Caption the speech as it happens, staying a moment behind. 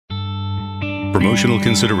Promotional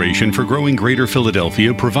consideration for growing Greater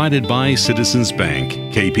Philadelphia provided by Citizens Bank,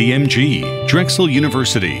 KPMG, Drexel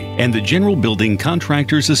University, and the General Building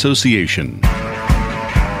Contractors Association.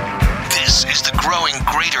 This is the Growing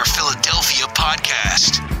Greater Philadelphia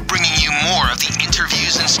podcast, bringing you more of the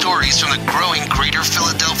interviews and stories from the Growing Greater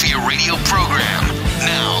Philadelphia radio program.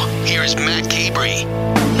 Now, here's Matt Cabrey.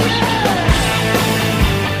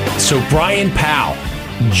 So Brian Powell,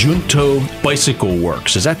 Junto Bicycle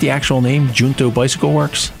Works. Is that the actual name? Junto Bicycle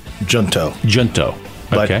Works? Junto.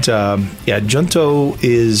 Okay. But Junto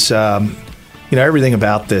is, everything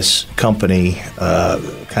about this company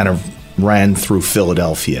kind of ran through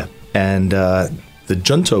Philadelphia. And the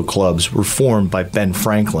Junto clubs were formed by Ben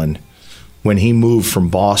Franklin when he moved from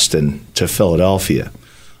Boston to Philadelphia.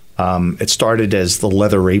 It started as the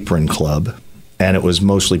Leather Apron Club, and it was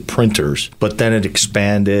mostly printers, but then it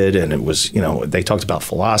expanded, and it was, they talked about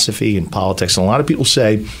philosophy and politics. And a lot of people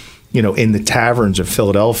say, in the taverns of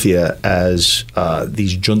Philadelphia as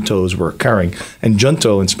these juntos were occurring, and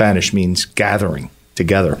junto in Spanish means gathering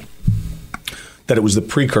together, that it was the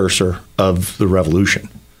precursor of the revolution.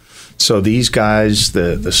 So these guys,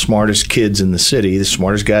 the smartest kids in the city, the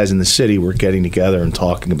smartest guys in the city were getting together and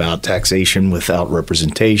talking about taxation without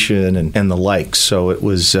representation and the like. So it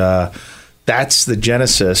was... that's the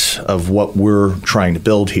genesis of what we're trying to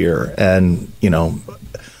build here. And,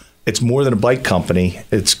 it's more than a bike company.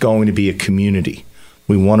 It's going to be a community.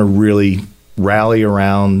 We want to really rally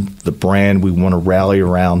around the brand. We want to rally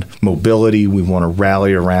around mobility. We want to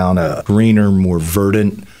rally around a greener, more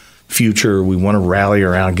verdant future. We want to rally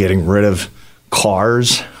around getting rid of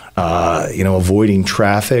cars, avoiding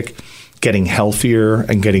traffic, getting healthier,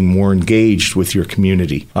 and getting more engaged with your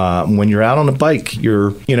community. When you're out on a bike,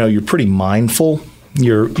 you're pretty mindful.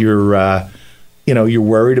 You're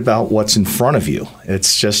worried about what's in front of you.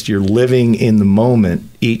 It's just you're living in the moment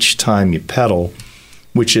each time you pedal,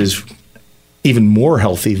 which is even more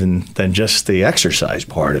healthy than just the exercise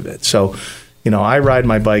part of it. So, I ride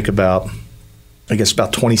my bike about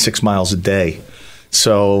 26 miles a day.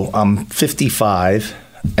 So I'm 55.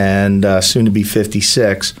 And soon to be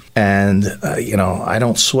 56, and I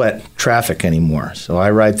don't sweat traffic anymore. So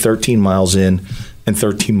I ride 13 miles in and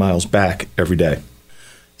 13 miles back every day.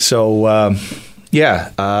 So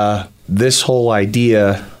this whole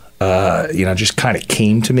idea, just kind of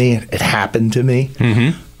came to me. It happened to me.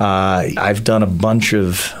 Mm-hmm. I've done a bunch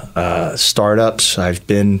of startups. I've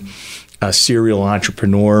been a serial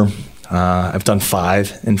entrepreneur. I've done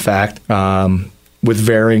 5, in fact. With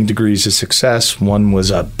varying degrees of success. One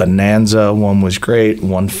was a bonanza, one was great,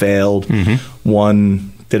 one failed,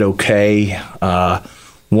 one did okay,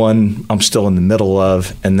 one I'm still in the middle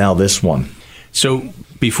of, and now this one. So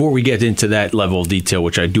before we get into that level of detail,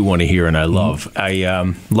 which I do want to hear and I love,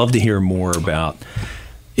 I love to hear more about,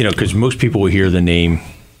 because most people will hear the name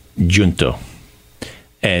Junto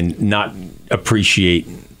and not appreciate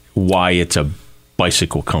why it's a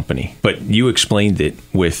bicycle company, but you explained it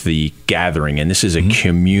with the gathering, and this is a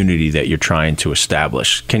community that you're trying to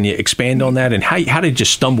establish. Can you expand on that? And how did you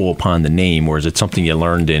stumble upon the name, or is it something you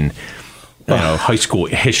learned in high school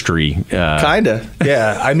history? Kinda,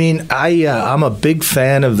 yeah. I mean, I'm a big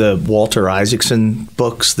fan of the Walter Isaacson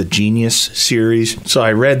books, the Genius series. So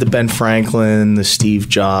I read the Ben Franklin, the Steve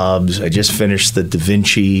Jobs. I just finished the Da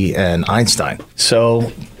Vinci and Einstein.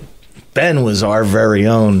 So Ben was our very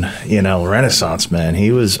own, Renaissance man.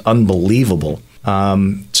 He was unbelievable.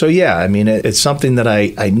 It's something that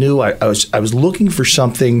I knew. I was looking for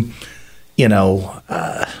something,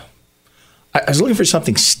 I was looking for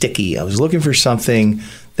something sticky. I was looking for something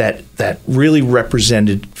that really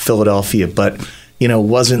represented Philadelphia, but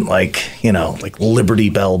wasn't like Liberty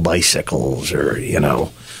Bell bicycles or it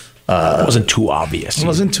wasn't too obvious. It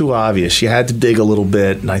wasn't too obvious. You had to dig a little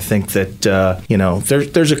bit, and I think that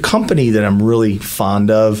there's a company that I'm really fond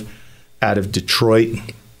of out of Detroit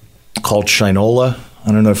called Shinola.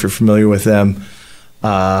 I don't know if you're familiar with them,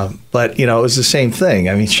 but it was the same thing.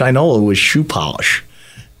 I mean, Shinola was shoe polish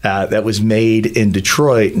that was made in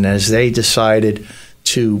Detroit, and as they decided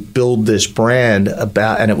to build this brand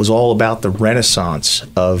and it was all about the Renaissance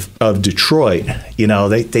of Detroit.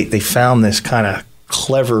 They found this kind of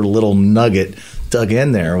clever little nugget dug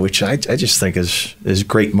in there, which I just think is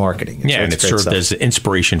great marketing. And it served as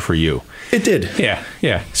inspiration for you. It did.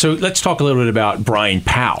 Yeah. So let's talk a little bit about Brian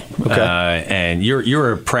Powell. Okay. And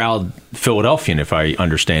you're a proud Philadelphian, if I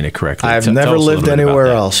understand it correctly. I've never lived anywhere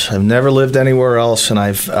else. I've never lived anywhere else, and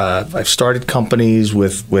I've started companies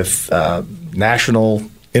with national,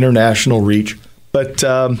 international reach. But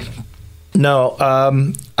I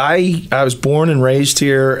was born and raised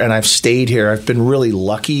here, and I've stayed here. I've been really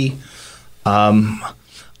lucky.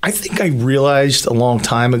 I think I realized a long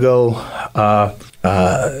time ago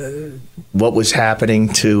what was happening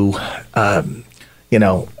to,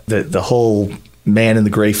 the whole man in the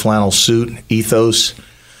gray flannel suit ethos.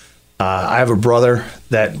 I have a brother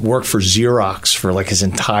that worked for Xerox for like his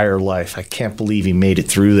entire life. I can't believe he made it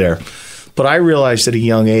through there. But I realized at a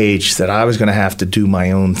young age that I was going to have to do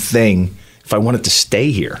my own thing if I wanted to stay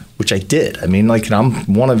here, which I did. I mean, I'm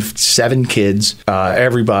one of 7 kids.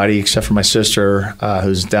 Everybody, except for my sister,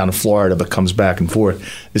 who's down in Florida but comes back and forth,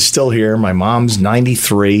 is still here. My mom's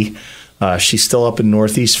 93. She's still up in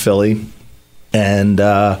Northeast Philly. And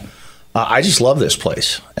I just love this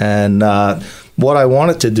place. And what I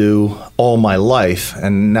wanted to do all my life,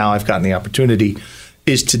 and now I've gotten the opportunity,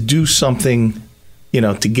 is to do something,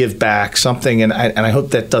 to give back something. And I hope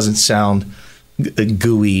that doesn't sound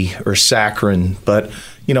gooey or saccharine, but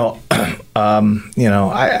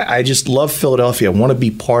I just love Philadelphia. I want to be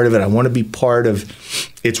part of it. I want to be part of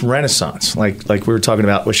its renaissance, like we were talking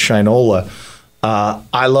about with Shinola.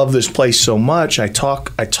 I love this place so much. I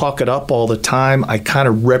talk it up all the time. I kind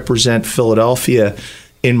of represent Philadelphia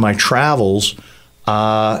in my travels,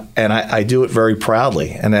 and I do it very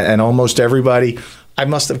proudly. And almost everybody, I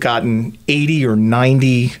must have gotten 80 or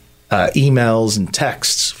 90 emails and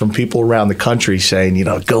texts from people around the country saying,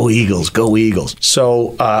 go Eagles, go Eagles.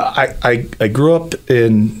 So I grew up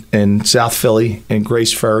in South Philly, in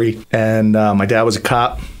Grace Ferry, and my dad was a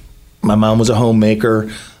cop. My mom was a homemaker.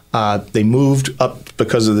 They moved up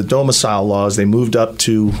because of the domicile laws. They moved up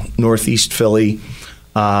to Northeast Philly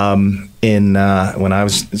when I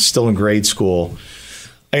was still in grade school.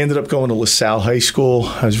 I ended up going to LaSalle High School.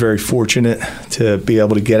 I was very fortunate to be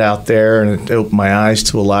able to get out there, and it opened my eyes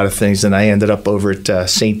to a lot of things. And I ended up over at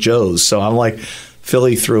St. Joe's. So I'm like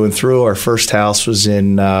Philly through and through. Our first house was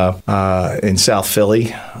in South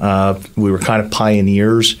Philly. We were kind of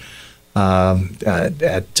pioneers at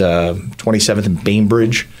 27th and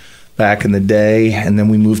Bainbridge back in the day. And then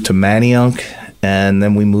we moved to Manayunk. And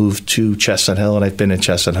then we moved to Chestnut Hill, and I've been in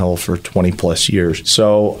Chestnut Hill for 20 plus years.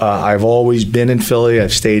 So I've always been in Philly.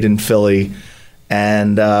 I've stayed in Philly.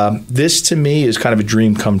 And this to me is kind of a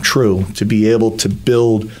dream come true, to be able to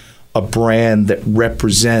build a brand that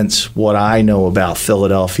represents what I know about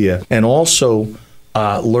Philadelphia and also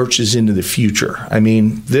lurches into the future. I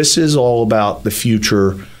mean, this is all about the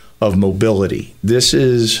future of mobility. This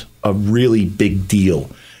is a really big deal.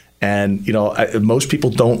 And, most people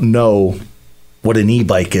don't know what an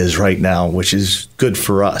e-bike is right now, which is good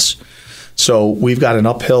for us. So we've got an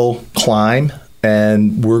uphill climb,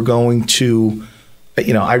 and we're going to,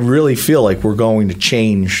 I really feel like we're going to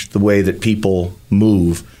change the way that people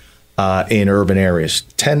move in urban areas.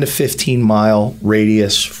 10 to 15 mile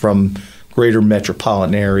radius from greater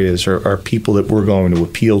metropolitan areas are people that we're going to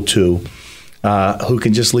appeal to, who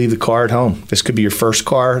can just leave the car at home. This could be your first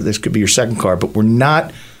car, this could be your second car, but we're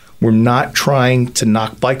not trying to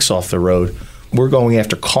knock bikes off the road. We're going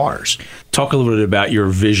after cars. Talk a little bit about your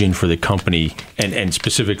vision for the company, and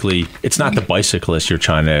specifically, it's not the bicyclist you're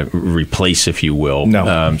trying to replace, if you will.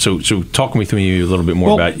 No. So talk me through a little bit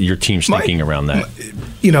more about your team's thinking around that.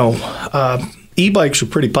 E-bikes were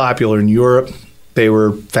pretty popular in Europe. They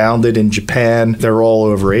were founded in Japan. They're all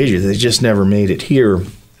over Asia. They just never made it here.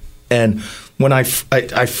 And when I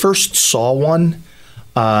first saw one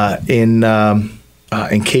in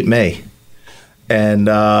Cape May, and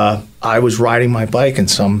I was riding my bike, and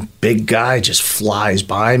some big guy just flies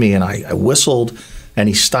by me, and I whistled, and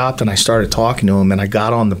he stopped, and I started talking to him, and I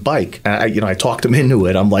got on the bike. And I talked him into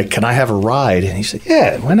it. I'm like, "Can I have a ride?" And he said,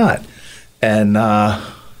 "Yeah, why not?" And I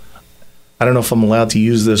don't know if I'm allowed to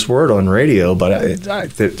use this word on radio, but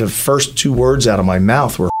the first 2 words out of my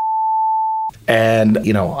mouth were and,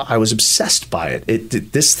 I was obsessed by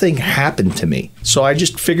it. This thing happened to me. So I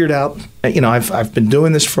just figured out, I've been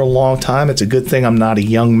doing this for a long time. It's a good thing I'm not a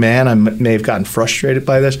young man. I may have gotten frustrated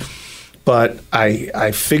by this, but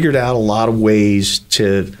I figured out a lot of ways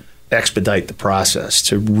to expedite the process,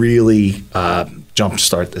 to really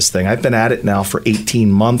jumpstart this thing. I've been at it now for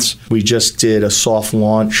 18 months. We just did a soft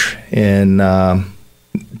launch in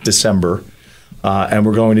December. And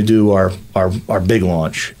we're going to do our big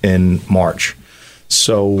launch in March.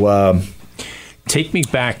 So take me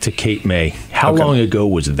back to Cape May. How long ago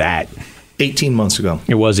was that? 18 months ago.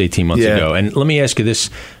 It was 18 months ago. And let me ask you this.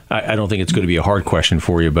 I don't think it's going to be a hard question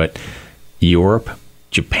for you, but Europe,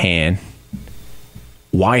 Japan,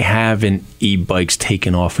 why haven't e-bikes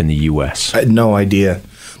taken off in the U.S.? I had no idea.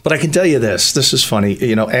 But I can tell you this. This is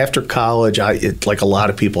funny. After college, like a lot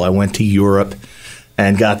of people, I went to Europe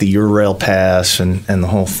and got the Eurail pass and the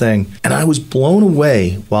whole thing. And I was blown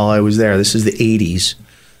away while I was there. This is the 80s,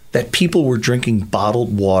 that people were drinking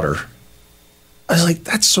bottled water I was like,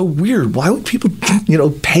 that's so weird. Why would people,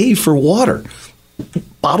 pay for water?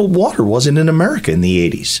 Bottled water wasn't in America in the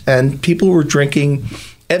 80s. And people were drinking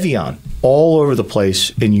Evian all over the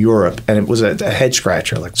place in Europe, and it was a head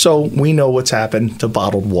scratcher. So we know what's happened to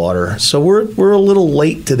bottled water. So we're a little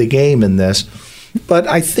late to the game in this. But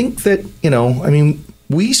I think that,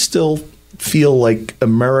 we still feel like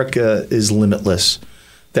America is limitless,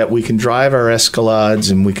 that we can drive our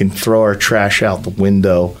Escalades and we can throw our trash out the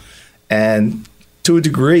window. And to a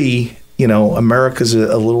degree, America's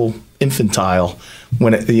a little infantile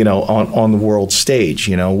when on the world stage.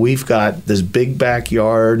 We've got this big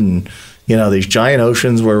backyard and these giant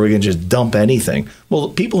oceans where we can just dump anything. Well,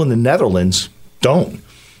 people in the Netherlands don't.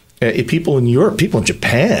 People in Europe, people in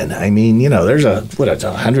Japan. There's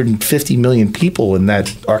 150 million people in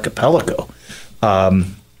that archipelago,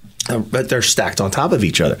 but they're stacked on top of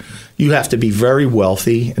each other. You have to be very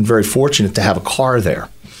wealthy and very fortunate to have a car there.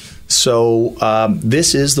 So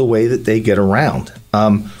this is the way that they get around.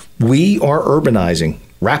 We are urbanizing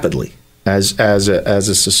rapidly as a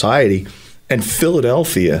society, and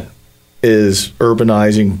Philadelphia is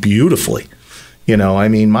urbanizing beautifully.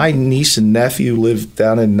 My niece and nephew live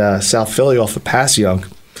down in South Philly off of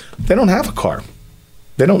Passyunk. They don't have a car.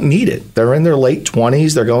 They don't need it. They're in their late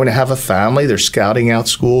 20s. They're going to have a family. They're scouting out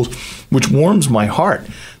schools, which warms my heart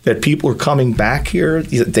that people are coming back here.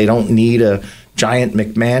 They don't need a giant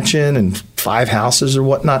McMansion and 5 houses or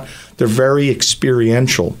whatnot. They're very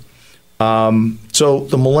experiential. So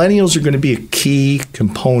the millennials are going to be a key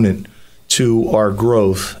component to our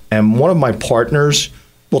growth. And one of my partners,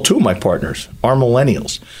 two of my partners are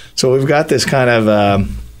millennials. So we've got this kind of,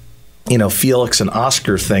 Felix and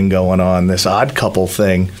Oscar thing going on, this odd couple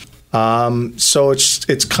thing. So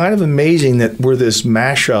it's kind of amazing that we're this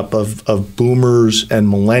mashup of boomers and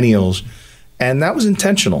millennials. And that was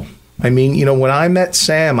intentional. When I met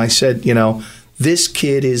Sam, I said, this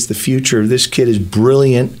kid is the future. This kid is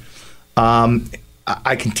brilliant.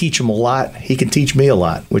 I can teach him a lot. He can teach me a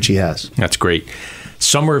lot, which he has. That's great.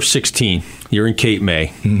 Summer of 16, you're in Cape May.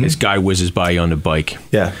 Mm-hmm. This guy whizzes by you on the bike.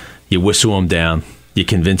 Yeah. You whistle him down. You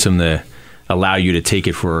convince him to allow you to take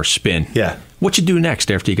it for a spin. Yeah. What you do next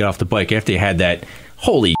after you get off the bike? After you had that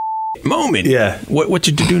holy moment. Yeah. What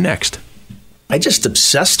did you do next? I just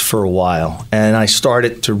obsessed for a while, and I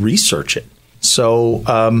started to research it. So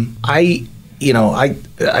I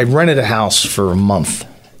rented a house for a month,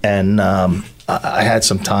 and I had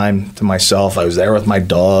some time to myself. I was there with my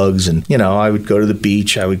dogs, and I would go to the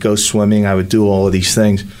beach, I would go swimming, I would do all of these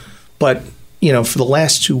things. But for the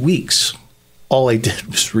last 2 weeks, all I did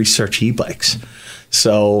was research e-bikes.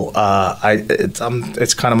 So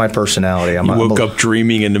it's kind of my personality. You woke up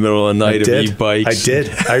dreaming in the middle of the night of e-bikes. I did.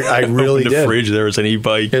 I really did. In the fridge, there was an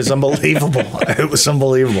e-bike. It was unbelievable. It was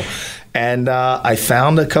unbelievable. And I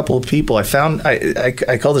found a couple of people. I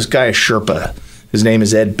call this guy a Sherpa. His name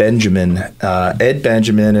is Ed Benjamin. Ed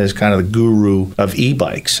Benjamin is kind of the guru of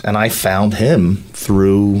e-bikes. And I found him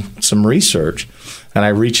through some research. And I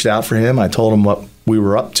reached out for him. I told him what we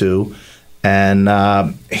were up to.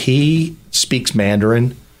 And he speaks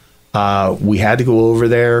Mandarin. We had to go over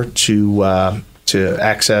there to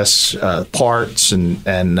access parts and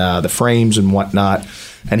the frames and whatnot.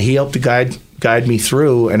 And he helped to guide me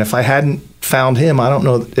through. And if I hadn't found him, I don't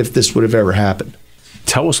know if this would have ever happened.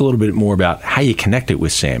 Tell us a little bit more about how you connected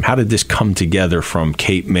with Sam. How did this come together from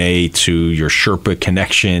Cape May to your Sherpa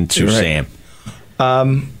connection to Sam?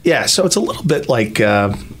 So it's a little bit like,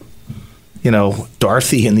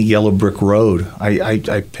 Dorothy in the Yellow Brick Road.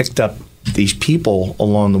 I picked up these people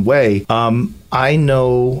along the way. I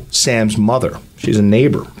know Sam's mother. She's a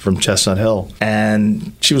neighbor from Chestnut Hill.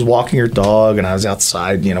 And she was walking her dog, and I was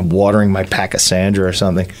outside, watering my Pachysandra or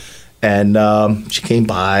something. And she came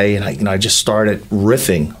by, and I just started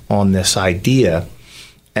riffing on this idea.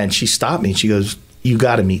 And she stopped me, and she goes, "You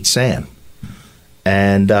got to meet Sam."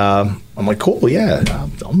 And I'm like, "Cool, yeah,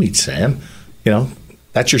 I'll meet Sam.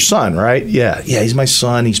 That's your son, right?" Yeah, he's my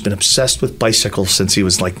son. He's been obsessed with bicycles since he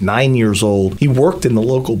was like 9 years old. He worked in the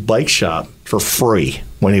local bike shop for free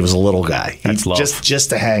when he was a little guy. That's love. Just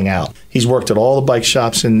to hang out. He's worked at all the bike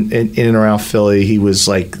shops in and around Philly. He was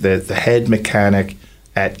like the head mechanic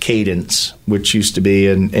at Cadence, which used to be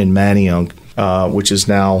in Manayunk, which is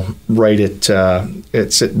now right at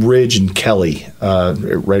it's at Ridge and Kelly,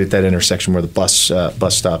 right at that intersection where the bus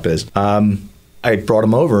stop is. I brought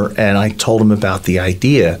him over and I told him about the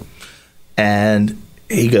idea, and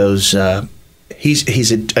he goes,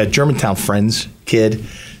 he's a Germantown Friends kid,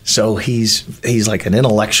 so he's like an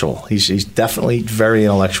intellectual. He's definitely a very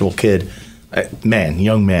intellectual kid,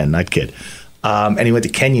 young man, not kid, and he went to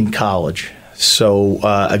Kenyon College. So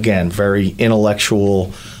again, very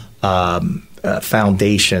intellectual,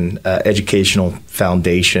 foundation, educational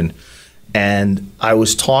foundation, and I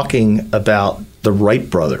was talking about the Wright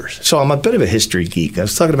brothers. So I'm a bit of a history geek. I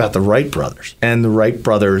was talking about the Wright brothers, and the Wright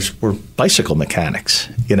brothers were bicycle mechanics,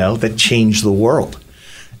 that changed the world.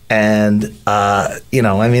 And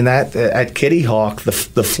that at Kitty Hawk, the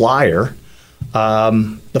Flyer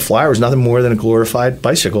was nothing more than a glorified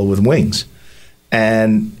bicycle with wings.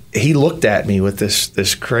 And he looked at me with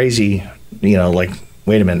this crazy, like,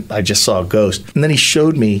 wait a minute, I just saw a ghost. And then he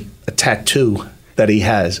showed me a tattoo that he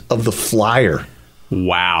has of the Flyer.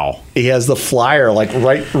 Wow. He has the Flyer like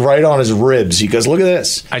right on his ribs. He goes, look at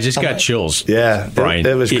this. I just got chills. Yeah, Brian.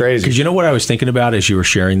 It was crazy. Because you know what I was thinking about as you were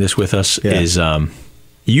sharing this with us is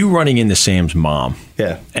you running into Sam's mom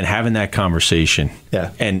and having that conversation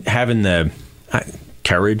and having the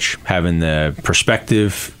courage, having the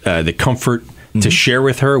perspective, the comfort to share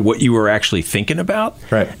with her what you were actually thinking about.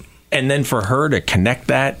 Right. And then for her to connect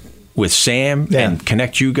that with Sam and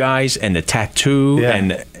connect you guys and the tattoo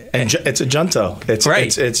and it's a junto.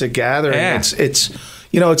 It's a gathering. Yeah.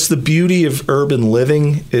 It's the beauty of urban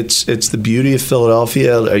living. It's the beauty of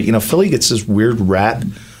Philadelphia. Philly gets this weird rap.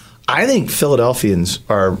 I think Philadelphians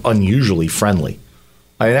are unusually friendly.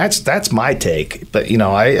 I mean, that's my take. But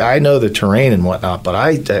I know the terrain and whatnot. But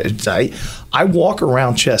I walk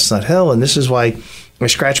around Chestnut Hill, and this is why I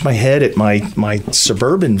scratch my head at my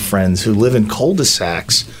suburban friends who live in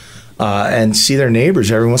cul-de-sacs and see their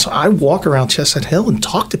neighbors every once in a while. I walk around Chestnut Hill and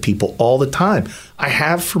talk to people all the time. I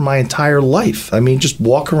have for my entire life. I mean, just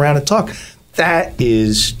walk around and talk. That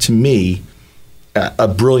is, to me, a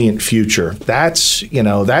brilliant future. That's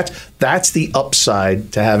the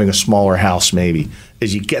upside to having a smaller house. Maybe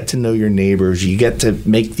is you get to know your neighbors, you get to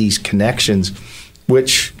make these connections,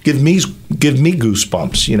 which give me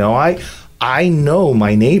goosebumps. I know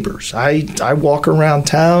my neighbors. I walk around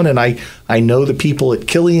town and I know the people at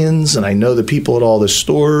Killian's and I know the people at all the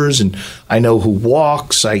stores and I know who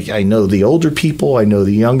walks. I know the older people. I know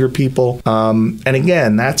the younger people. And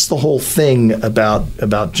again, that's the whole thing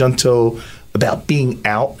about Junto, about being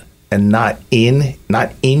out and not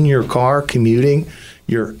in your car commuting.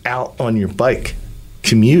 You're out on your bike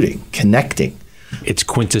commuting, connecting. It's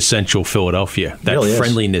quintessential Philadelphia, that really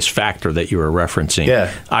friendliness factor that you were referencing.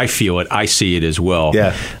 Yeah. I feel it. I see it as well.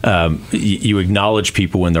 Yeah. You acknowledge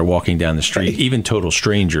people when they're walking down the street, even total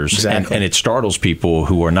strangers. Exactly. And it startles people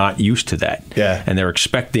who are not used to that. Yeah. And they're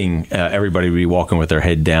expecting everybody to be walking with their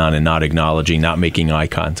head down and not acknowledging, not making eye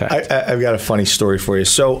contact. I've got a funny story for you.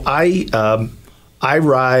 So I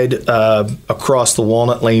ride across the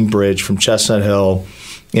Walnut Lane Bridge from Chestnut Hill,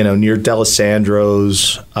 near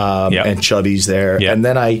Delisandro's and Chubby's there. Yep. And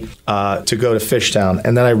then I to go to Fishtown.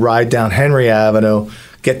 And then I ride down Henry Avenue,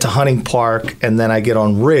 get to Hunting Park, and then I get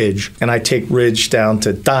on Ridge. And I take Ridge down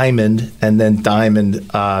to Diamond, and then Diamond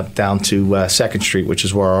down to 2nd Street, which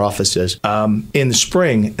is where our office is. In the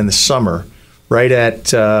spring and the summer, right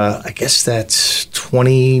at, I guess that's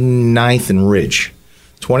 29th and Ridge.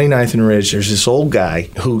 29th and Ridge, there's this old guy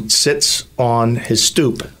who sits on his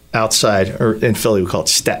stoop outside, or in Philly we call it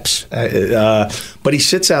steps. But he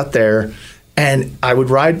sits out there, and I would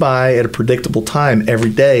ride by at a predictable time every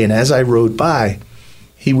day. And as I rode by,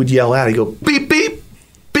 he would yell out. He'd go, beep, beep,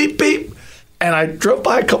 beep, beep. And I drove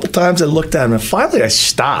by a couple times and looked at him, and finally I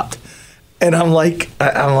stopped. And I'm like,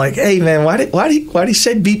 hey man, why do you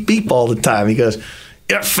say beep, beep all the time? He goes,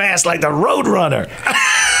 you're fast like the Roadrunner.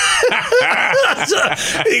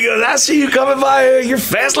 He goes, I see you coming by. You're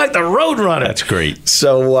fast like the Roadrunner. That's great.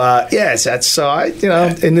 So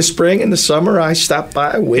in the spring, in the summer, I stop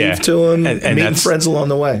by, wave to him, and meeting friends along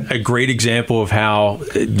the way. A great example of how,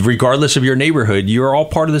 regardless of your neighborhood, you're all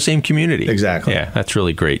part of the same community. Exactly. Yeah, that's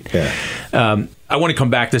really great. Yeah. I want to come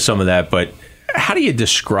back to some of that, but how do you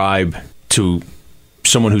describe to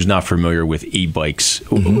someone who's not familiar with e-bikes?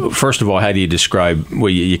 Mm-hmm. First of all, how do you describe, well,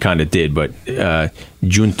 you kind of did, but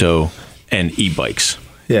Junto and e-bikes?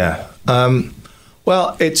 Yeah.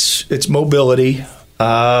 Well, it's mobility.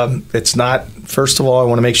 It's not, first of all, I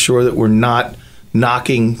want to make sure that we're not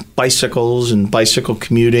knocking bicycles and bicycle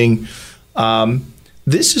commuting.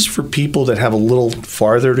 This is for people that have a little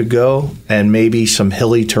farther to go and maybe some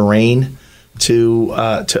hilly terrain to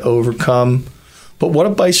overcome. But what a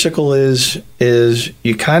bicycle is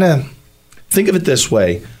you kind of think of it this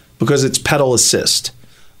way, because it's pedal assist.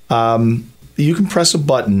 You can press a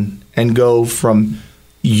button and go from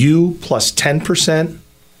U plus 10%,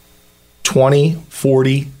 20,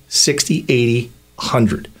 40, 60, 80,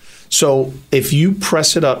 100. So if you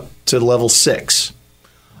press it up to level 6,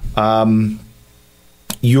 there's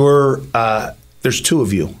 2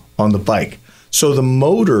 of you on the bike. So the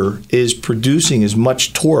motor is producing as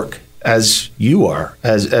much torque as you are,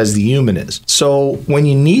 as the human is. So when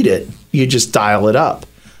you need it, you just dial it up.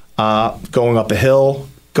 Going up a hill,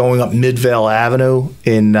 going up Midvale Avenue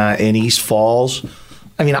in East Falls.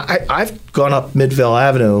 I mean, I've gone up Midvale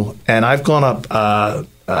Avenue, and I've gone up,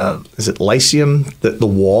 is it Lyceum, the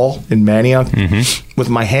wall in Manioc, with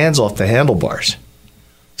my hands off the handlebars.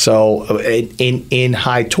 So in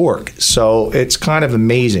high torque. So it's kind of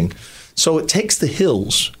amazing. So it takes the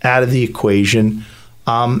hills out of the equation.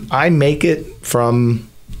 I make it from,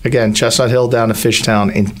 again, Chestnut Hill down to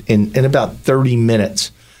Fishtown in about 30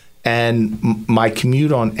 minutes. And my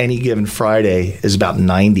commute on any given Friday is about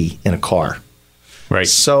 90 in a car. Right.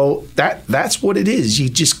 So that's what it is. You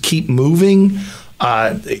just keep moving.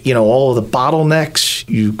 All of the bottlenecks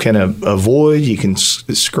you can avoid. You can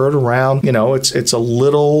skirt around. It's a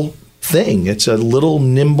little thing. It's a little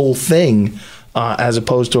nimble thing as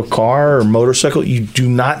opposed to a car or motorcycle. You do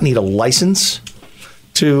not need a license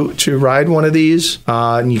to ride one of these,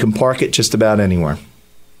 and you can park it just about anywhere.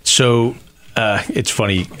 So it's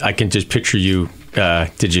funny. I can just picture you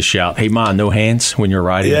to just shout, "Hey, Ma, no hands" when you're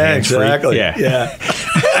riding. Yeah, hands-free. exactly. Yeah.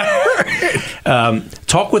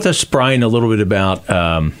 Talk with us, Brian, a little bit about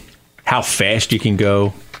how fast you can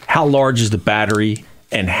go, how large is the battery,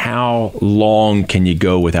 and how long can you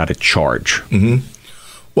go without a charge? Mm-hmm.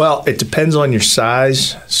 Well, it depends on your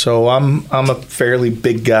size. So I'm a fairly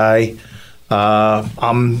big guy.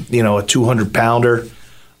 I'm a 200-pounder.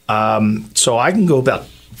 So I can go about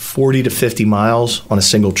 40 to 50 miles on a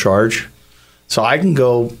single charge. So I can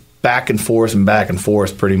go back and forth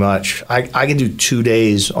pretty much. I can do 2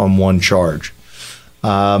 days on one charge.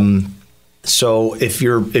 So if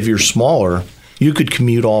you're smaller, you could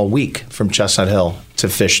commute all week from Chestnut Hill to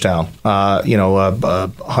Fishtown. A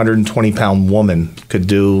 120-pound woman could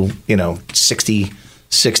do 60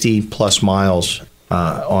 plus miles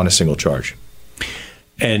on a single charge.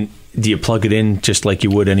 And do you plug it in just like you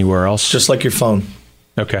would anywhere else? Just like your phone.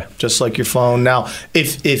 Okay. Just like your phone. Now,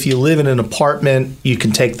 if you live in an apartment, you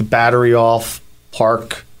can take the battery off,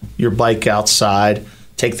 park your bike outside,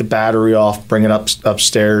 take the battery off, bring it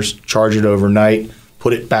upstairs, charge it overnight,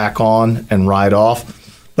 put it back on, and ride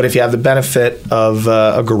off. But if you have the benefit of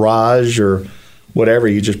a garage or whatever,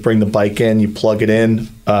 you just bring the bike in, you plug it in,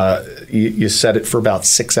 you set it for about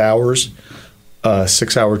 6 hours.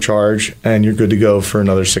 6-hour charge, and you're good to go for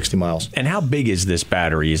another 60 miles. And how big is this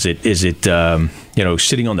battery? Is it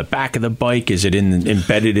sitting on the back of the bike? Is it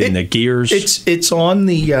embedded in the gears? It's on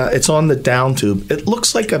the down tube. It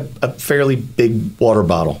looks like a fairly big water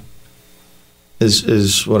bottle.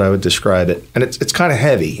 Is what I would describe it, and it's kind of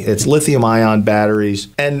heavy. It's lithium-ion batteries,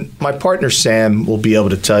 and my partner Sam will be able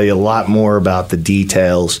to tell you a lot more about the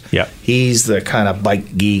details. Yeah, he's the kind of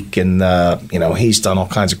bike geek, and he's done all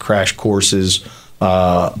kinds of crash courses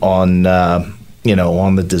on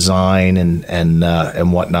the design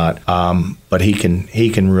and whatnot. But he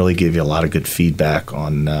can really give you a lot of good feedback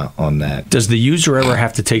on that. Does the user ever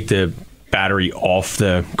have to take the battery off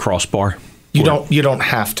the crossbar? You don't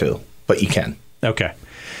have to, but you can. Okay.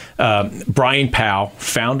 Brian Powell,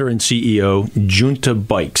 founder and CEO, Junto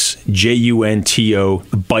Bikes, Junto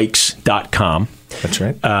Bikes.com. That's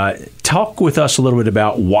right. Talk with us a little bit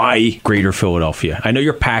about why Greater Philadelphia. I know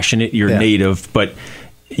you're passionate, you're native, but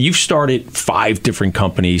you've started 5 different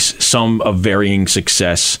companies, some of varying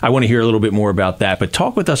success. I want to hear a little bit more about that, but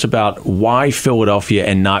talk with us about why Philadelphia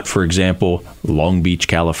and not, for example, Long Beach,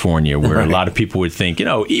 California, where a lot of people would think,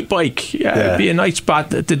 e-bike, it'd be a nice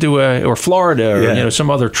spot to do or Florida or some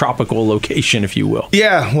other tropical location, if you will.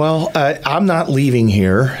 Yeah, well, I'm not leaving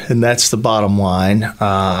here, and that's the bottom line.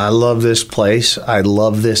 I love this place. I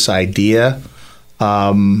love this idea.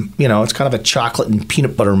 It's kind of a chocolate and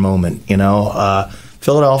peanut butter moment,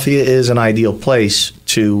 Philadelphia is an ideal place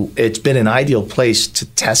it's been an ideal place to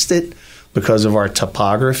test it because of our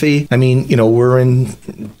topography. I mean, we're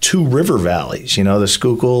in 2 river valleys, the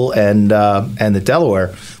Schuylkill and the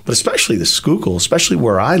Delaware, but especially the Schuylkill, especially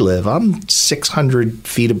where I live. I'm 600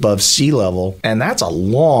 feet above sea level, and that's a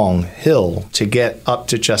long hill to get up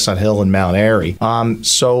to Chestnut Hill and Mount Airy.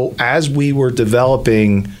 So as we were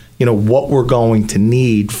developing what we're going to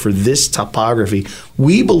need for this topography,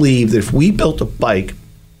 we believe that if we built a bike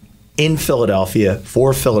in Philadelphia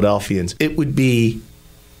for Philadelphians, it would be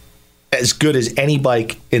as good as any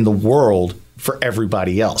bike in the world for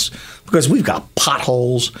everybody else. Because we've got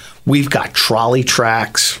potholes, we've got trolley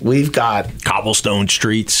tracks, we've got cobblestone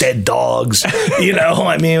streets, dead dogs,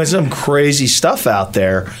 some crazy stuff out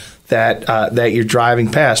there that you're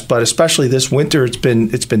driving past. But especially this winter, it's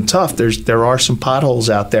been tough. There are some potholes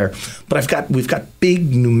out there. But we've got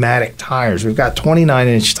big pneumatic tires. We've got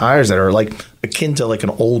 29-inch tires that are like akin to like an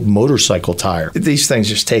old motorcycle tire. These things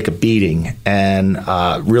just take a beating and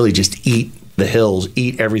really just eat the hills,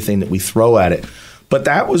 eat everything that we throw at it. But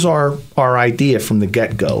that was our idea from the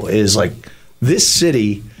get-go, is like, this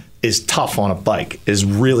city is tough on a bike, is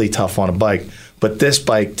really tough on a bike. But this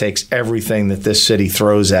bike takes everything that this city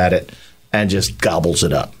throws at it and just gobbles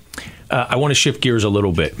it up. I want to shift gears a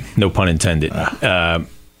little bit, no pun intended.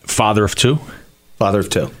 Father of two? Father of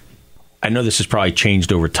two. I know this has probably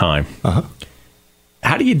changed over time. Uh-huh.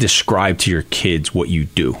 How do you describe to your kids what you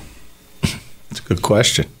do? That's a good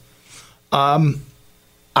question. I'm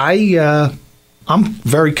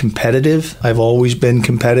very competitive. I've always been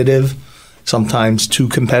competitive, sometimes too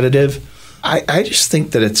competitive. I just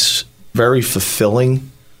think that it's very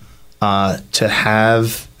fulfilling to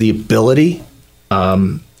have the ability.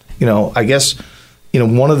 I guess,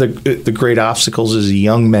 one of the great obstacles as a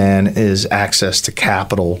young man is access to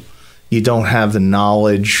capital. You don't have the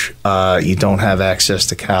knowledge. You don't have access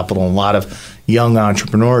to capital. And a lot of young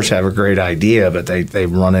entrepreneurs have a great idea, but they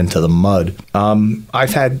run into the mud. I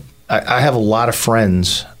have a lot of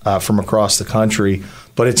friends from across the country,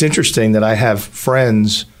 but it's interesting that I have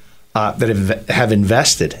friends that have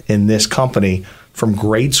invested in this company from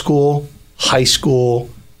grade school, high school,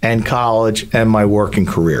 and college, and my working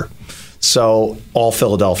career. So all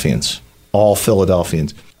Philadelphians.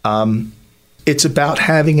 It's about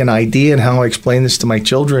having an idea, and how I explain this to my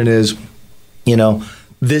children is,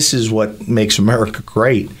 this is what makes America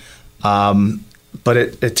great. But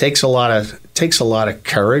it takes a lot of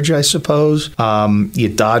courage, I suppose. You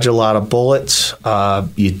dodge a lot of bullets.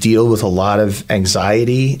 You deal with a lot of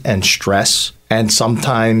anxiety and stress, and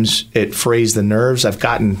sometimes it frays the nerves. I've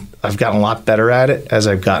gotten a lot better at it as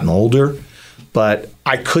I've gotten older, but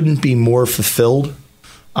I couldn't be more fulfilled.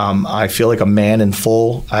 I feel like a man in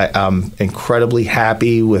full. I'm incredibly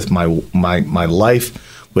happy with my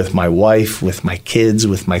life, with my wife, with my kids,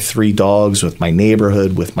 with my 3 dogs, with my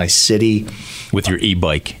neighborhood, with my city. With your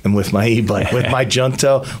e-bike. And with my e-bike, with my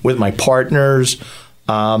Junto, with my partners.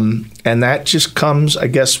 And that just comes, I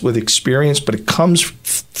guess, with experience, but it comes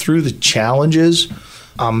through the challenges.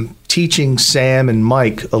 I'm teaching Sam and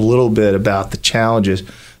Mike a little bit about the challenges.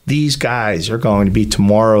 These guys are going to be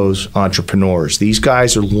tomorrow's entrepreneurs. These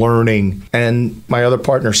guys are learning. And my other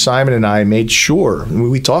partner, Simon, and I made sure,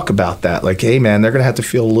 we talk about that, like, hey, man, they're going to have to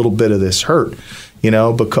feel a little bit of this hurt,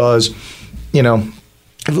 because,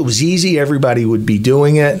 if it was easy, everybody would be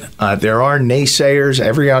doing it. There are naysayers.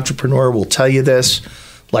 Every entrepreneur will tell you this.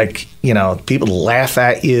 Like, people laugh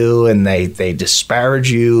at you and they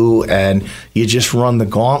disparage you, and you just run the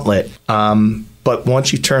gauntlet. But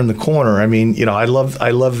once you turn the corner, I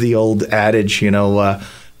love the old adage,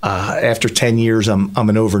 after 10 years, I'm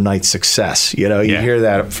an overnight success. You hear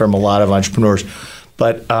that from a lot of entrepreneurs.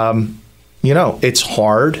 But, it's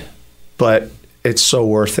hard, but it's so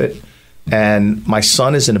worth it. And my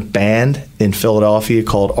son is in a band in Philadelphia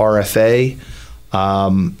called RFA,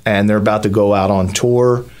 and they're about to go out on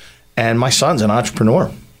tour. And my son's an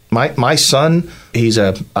entrepreneur. My son, he's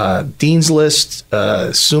a Dean's List,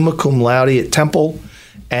 summa cum laude at Temple,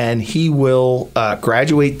 and he will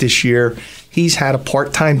graduate this year. He's had a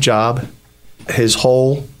part-time job his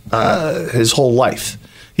whole life.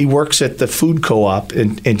 He works at the food co-op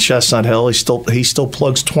in Chestnut Hill. He still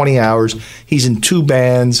plugs 20 hours. He's in 2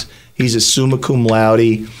 bands. He's a summa cum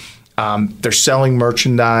laude. They're selling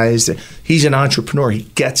merchandise. He's an entrepreneur. He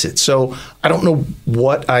gets it. So I don't know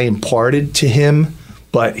what I imparted to him,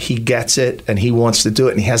 but he gets it, and he wants to do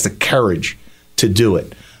it, and he has the courage to do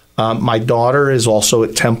it. My daughter is also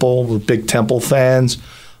at Temple. We're big Temple fans.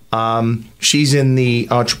 She's in the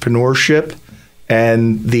entrepreneurship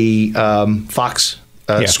and the Fox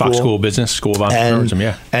Fox School of Business, School of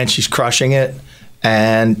Entrepreneurism, and she's crushing it.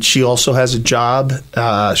 And she also has a job.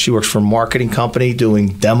 She works for a marketing company doing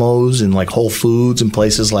demos in like Whole Foods and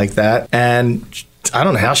places like that. And I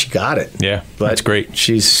don't know how she got it. Yeah, but that's great.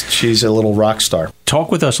 She's a little rock star.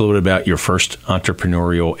 Talk with us a little bit about your first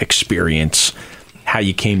entrepreneurial experience, how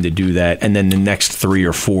you came to do that, and then the next 3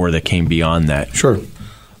 or 4 that came beyond that. Sure.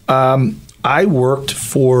 I worked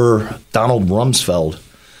for Donald Rumsfeld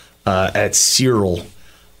at Cyril.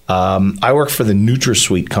 I worked for the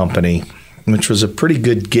NutraSweet company, which was a pretty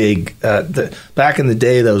good gig. Back in the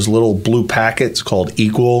day, those little blue packets called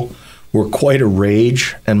Equal were quite a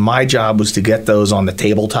rage, and my job was to get those on the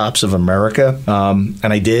tabletops of America,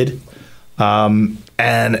 and I did.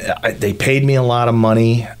 They paid me a lot of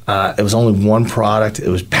money. It was only one product. It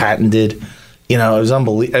was patented. it was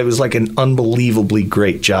it was like an unbelievably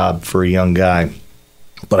great job for a young guy,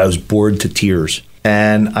 but I was bored to tears.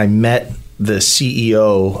 And I met the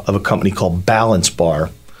CEO of a company called Balance Bar,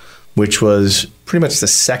 which was pretty much the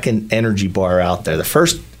second energy bar out there. The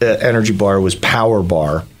first energy bar was Power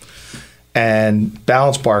Bar, and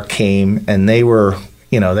Balance Bar came, and they were,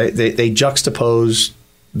 they juxtaposed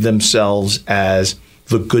themselves as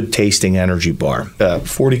the good tasting energy bar.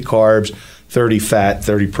 40 carbs, 30 fat,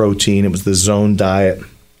 30 protein. It was the Zone diet.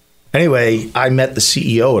 Anyway, I met the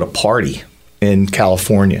CEO at a party in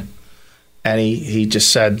California, and he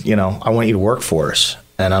just said, I want you to work for us.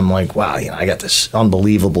 And I'm like, wow, I got this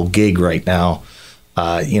unbelievable gig right now.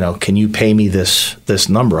 Can you pay me this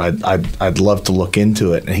number? I'd love to look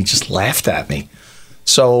into it. And he just laughed at me.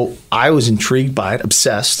 So I was intrigued by it,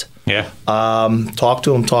 obsessed. Yeah. Talked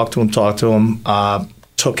to him.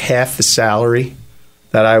 Took half the salary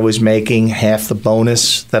that I was making, half the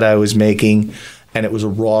bonus that I was making, and it was a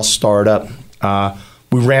raw startup.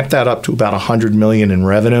 We ramped that up to about $100 million in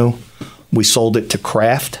revenue. We sold it to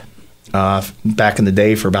Kraft back in the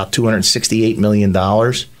day for about $268 million.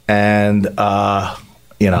 And, I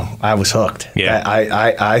was hooked. Yeah.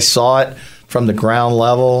 I saw it from the ground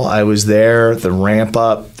level. I was there, the ramp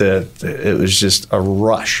up, it was just a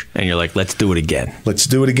rush. And you're like, let's do it again. Let's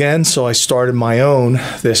do it again. So I started my own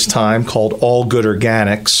this time called All Good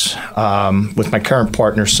Organics with my current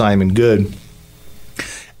partner, Simon Good.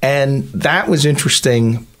 And that was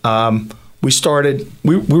interesting. We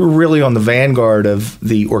were really on the vanguard of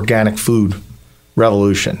the organic food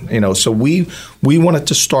revolution. So we wanted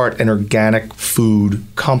to start an organic food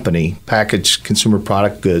company, packaged consumer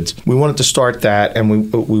product goods. We wanted to start that, and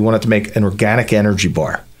we wanted to make an organic energy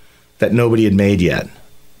bar that nobody had made yet.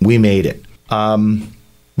 We made it.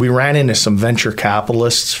 We ran into some venture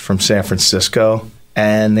capitalists from San Francisco,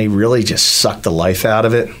 and they really just sucked the life out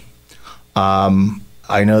of it.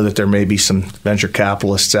 I know that there may be some venture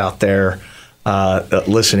capitalists out there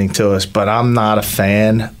listening to us, but I'm not a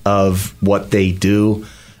fan of what they do.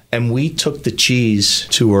 And we took the cheese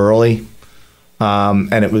too early,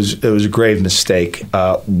 and it was a grave mistake.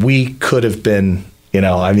 We could have been,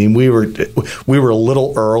 we were a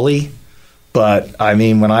little early, but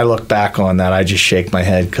when I look back on that, I just shake my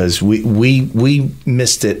head because we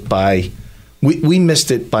missed it by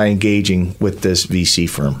engaging with this VC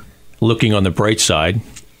firm. Looking on the bright side,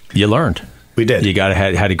 you learned. We did. You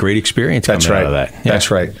had a great experience coming out of that. Yeah. That's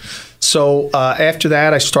right. So after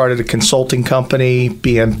that, I started a consulting company,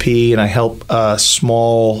 BMP, and I help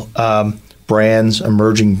small brands,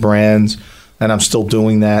 emerging brands, and I'm still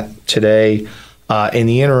doing that today. In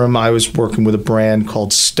the interim, I was working with a brand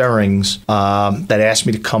called Sterrings that asked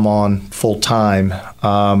me to come on full time.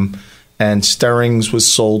 And Sterrings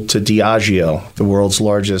was sold to Diageo, the world's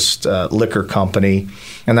largest liquor company,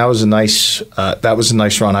 and that was a nice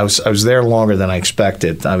run. I was there longer than I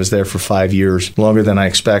expected. I was there for 5 years, longer than I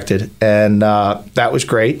expected, and that was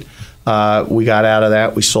great. We got out of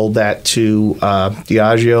that. We sold that to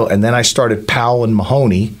Diageo, and then I started Powell and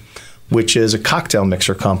Mahoney, which is a cocktail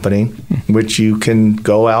mixer company, which you can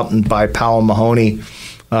go out and buy Powell and Mahoney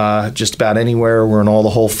just about anywhere. We're in all the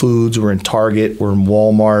Whole Foods. We're in Target. We're in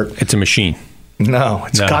Walmart. It's a machine. No,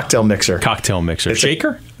 it's a cocktail mixer. Cocktail mixer.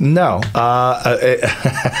 Shaker? No.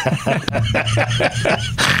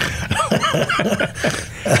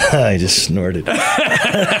 I just snorted. No,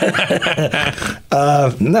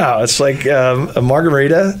 it's like a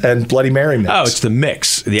margarita and Bloody Mary mix. Oh, it's the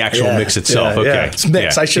mix, the actual mix itself. Okay. Yeah. It's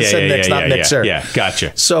mix. I should say mix, not mixer. Yeah,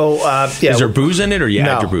 gotcha. So, Is there booze in it or you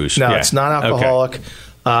add your booze? No, it's non-alcoholic. Okay.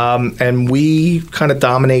 And we kind of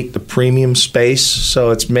dominate the premium space.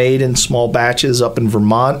 So it's made in small batches up in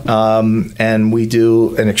Vermont. And we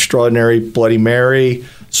do an extraordinary Bloody Mary,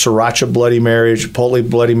 Sriracha Bloody Mary, Chipotle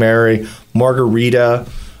Bloody Mary, margarita,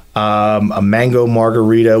 a mango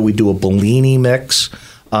margarita. We do a Bellini mix.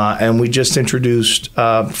 And we just introduced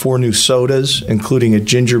 4 new sodas, including a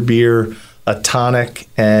ginger beer, a tonic,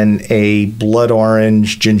 and a blood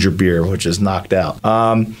orange ginger beer, which is knocked out.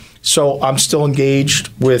 So I'm still engaged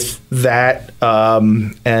with that,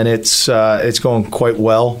 and it's going quite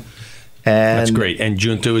well. And that's great. And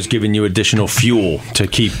Junto is giving you additional fuel to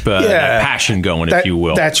keep that passion going, if you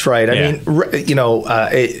will. That's right. I mean,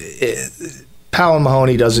 Powell and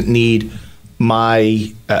Mahoney doesn't need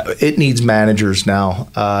it needs managers now.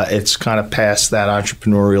 It's kind of past that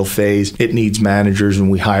entrepreneurial phase. It needs managers,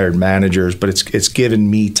 and we hired managers, but it's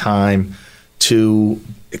given me time to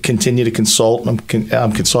continue to consult. I'm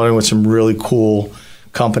consulting with some really cool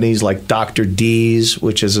companies like Dr. D's,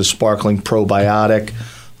 which is a sparkling probiotic,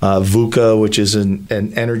 VUCA, which is an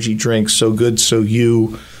energy drink, So Good So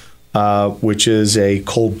You, which is a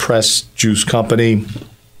cold pressed juice company.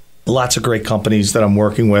 Lots of great companies that I'm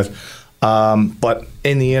working with. But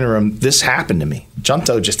in the interim, this happened to me.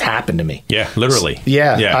 Junto just happened to me. Yeah, literally.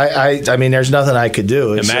 Yeah. I mean, there's nothing I could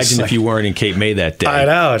do. It's Imagine if you weren't in Cape May that day. I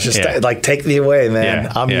know. It's just like, take me away,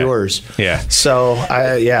 man. I'm yours. Yeah. So,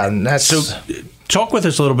 and that's... So, talk with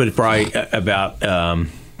us a little bit, Bri, about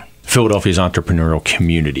Philadelphia's entrepreneurial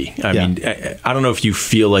community. I mean, I don't know if you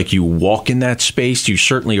feel like you walk in that space. You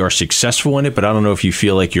certainly are successful in it, but I don't know if you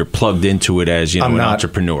feel like you're plugged into it as an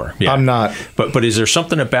entrepreneur. Yeah. I'm not. But is there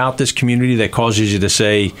something about this community that causes you to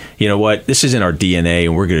say, you know what, this is in our DNA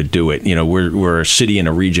and we're going to do it? You know, we're a city and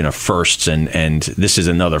a region of firsts, and this is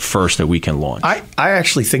another first that we can launch. I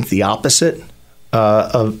actually think the opposite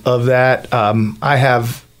of that.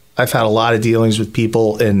 I've had a lot of dealings with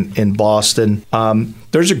people in Boston.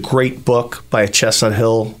 There's a great book by a Chestnut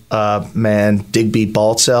Hill man, Digby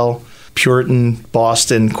Baltzell, Puritan,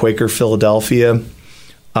 Boston, Quaker, Philadelphia,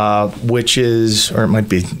 which is, or it might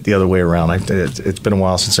be the other way around. It's been a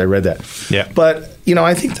while since I read that. Yeah. But,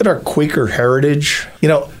 I think that our Quaker heritage,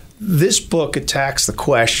 this book attacks the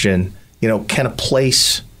question, can a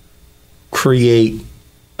place create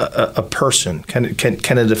a person? Can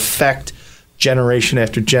it affect generation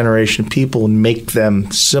after generation of people and make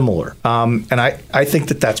them similar? And I think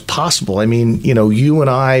that that's possible. I mean, you and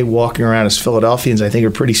I walking around as Philadelphians, I think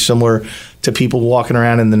are pretty similar to people walking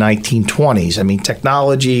around in the 1920s. I mean,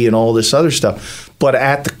 technology and all this other stuff. But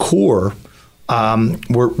at the core,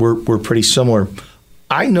 we're pretty similar.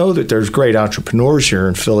 I know that there's great entrepreneurs here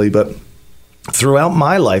in Philly, but throughout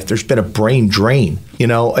my life, there's been a brain drain.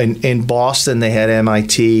 In Boston, they had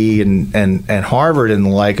MIT and Harvard and the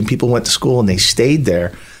like, and people went to school and they stayed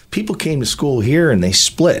there. People came to school here and they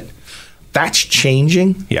split. That's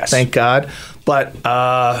changing, yes, thank God. But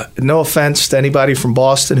no offense to anybody from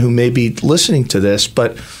Boston who may be listening to this,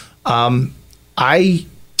 but I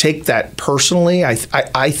take that personally.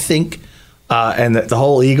 I think, and the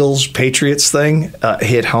whole Eagles Patriots thing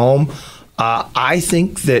hit home. I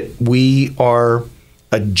think that we are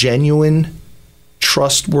a genuine,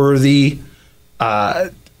 trustworthy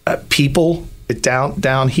people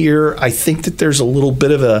down here. I think that there's a little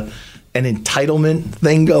bit of an entitlement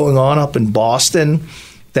thing going on up in Boston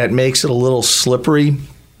that makes it a little slippery.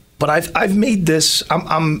 But I've made this.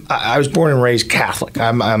 I was born and raised Catholic.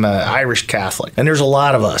 I'm an Irish Catholic, and there's a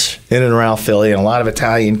lot of us in and around Philly, and a lot of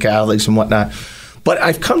Italian Catholics and whatnot. But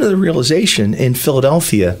I've come to the realization in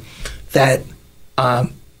Philadelphia that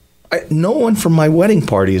no one from my wedding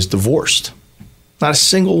party is divorced. Not a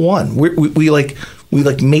single one. We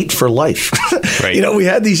mate for life. Right. We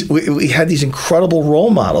had these incredible role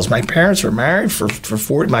models. My parents were married for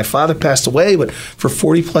 40. My father passed away, but for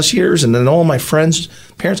 40 plus years, and then all my friends'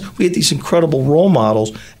 parents. We had these incredible role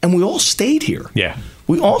models, and we all stayed here. Yeah.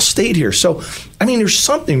 We all stayed here. So, I mean, there's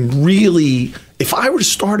something really. If I were to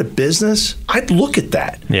start a business, I'd look at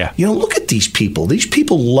that. Yeah. Look at these people. These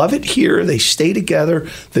people love it here. They stay together.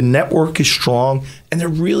 The network is strong, and they're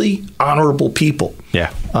really honorable people.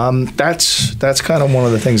 Yeah. That's kind of one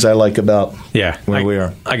of the things I like about where we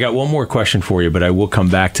are. I got one more question for you, but I will come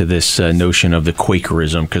back to this notion of the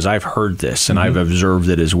Quakerism, because I've heard this and I've observed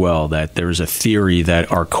it as well, that there's a theory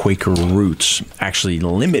that our Quaker roots actually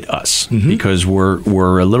limit us because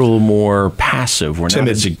we're a little more passive. We're timid.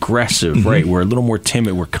 Not as aggressive, right? We're a little more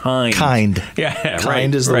timid. We're kind. Yeah.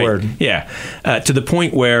 Kind is the word. Yeah. To the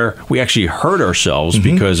point where we actually hurt ourselves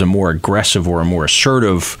because a more aggressive or a more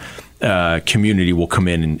assertive community will come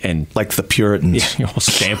in and like the Puritans, will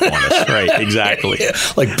stamp on us, right? Exactly,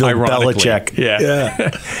 like Bill Belichick.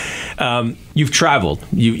 Yeah. You've traveled.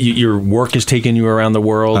 Your work has taken you around the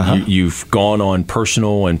world. You've gone on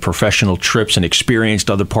personal and professional trips and experienced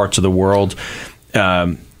other parts of the world.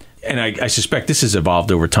 And I suspect this has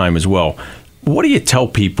evolved over time as well. What do you tell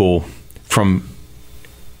people from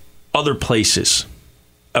other places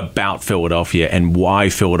about Philadelphia and why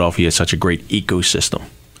Philadelphia is such a great ecosystem?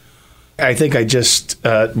 I think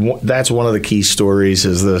that's one of the key stories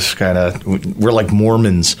is this kind of, we're like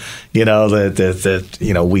Mormons,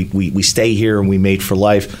 that we stay here and we mate for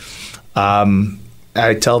life.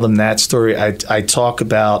 I tell them that story. I talk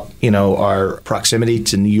about, our proximity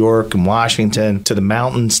to New York and Washington, to the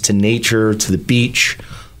mountains, to nature, to the beach.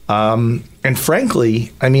 And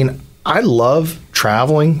frankly, I mean, I love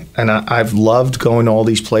traveling and I've loved going to all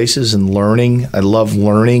these places and learning. I love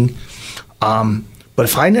learning. But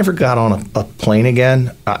if I never got on a plane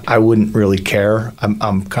again, I wouldn't really care.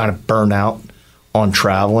 I'm kind of burnt out on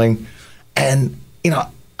traveling. And,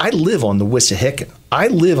 I live on the Wissahickon. I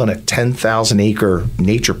live on a 10,000-acre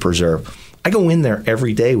nature preserve. I go in there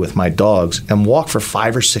every day with my dogs and walk for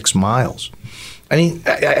 5 or 6 miles. I mean,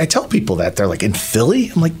 I tell people that. They're like, in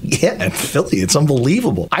Philly? I'm like, yeah, in Philly. It's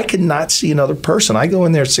unbelievable. I could not see another person. I go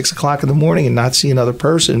in there at 6 o'clock in the morning and not see another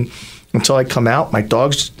person until I come out. My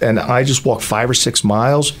dogs and I just walk 5 or 6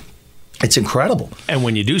 miles. It's incredible. And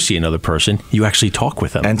when you do see another person, you actually talk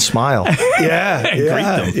with them. And smile. Yeah. And greet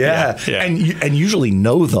them. Yeah. And usually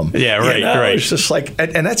know them. Yeah, right, right. It's just like,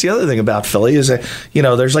 and that's the other thing about Philly is that,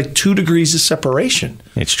 there's like 2 degrees of separation.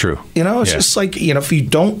 It's true. It's just like, if you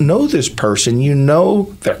don't know this person,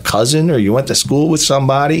 their cousin or you went to school with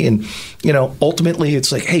somebody and, ultimately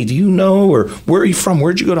it's like, hey, do you know, or where are you from?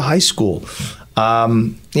 Where'd you go to high school?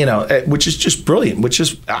 Which is just brilliant,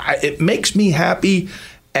 it makes me happy.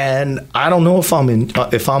 And I don't know if I'm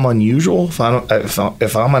unusual, if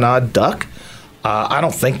I'm an odd duck. I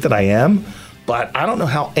don't think that I am, but I don't know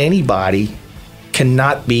how anybody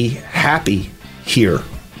cannot be happy here.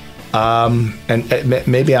 And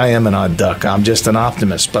maybe I am an odd duck. I'm just an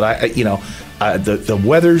optimist. But the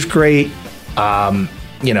weather's great.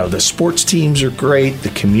 The sports teams are great. The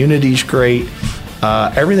community's great.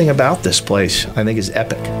 Everything about this place, I think, is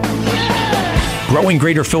epic. Growing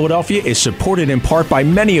Greater Philadelphia is supported in part by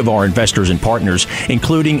many of our investors and partners,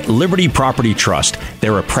 including Liberty Property Trust.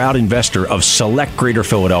 They're a proud investor of Select Greater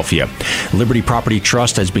Philadelphia. Liberty Property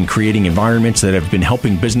Trust has been creating environments that have been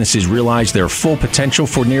helping businesses realize their full potential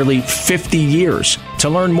for nearly 50 years. To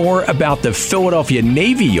learn more about the Philadelphia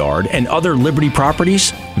Navy Yard and other Liberty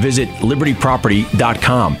properties, visit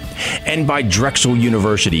libertyproperty.com. And by Drexel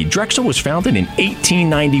University. Drexel was founded in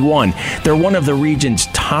 1891. They're one of the region's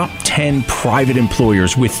top 10 private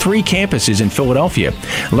employers with 3 campuses in Philadelphia.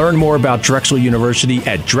 Learn more about Drexel University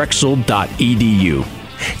at drexel.edu.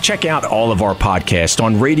 Check out all of our podcasts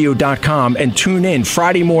on radio.com and tune in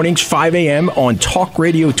Friday mornings, 5 a.m. on Talk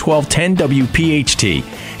Radio 1210 WPHT.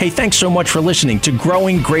 Hey, thanks so much for listening to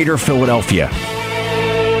Growing Greater Philadelphia.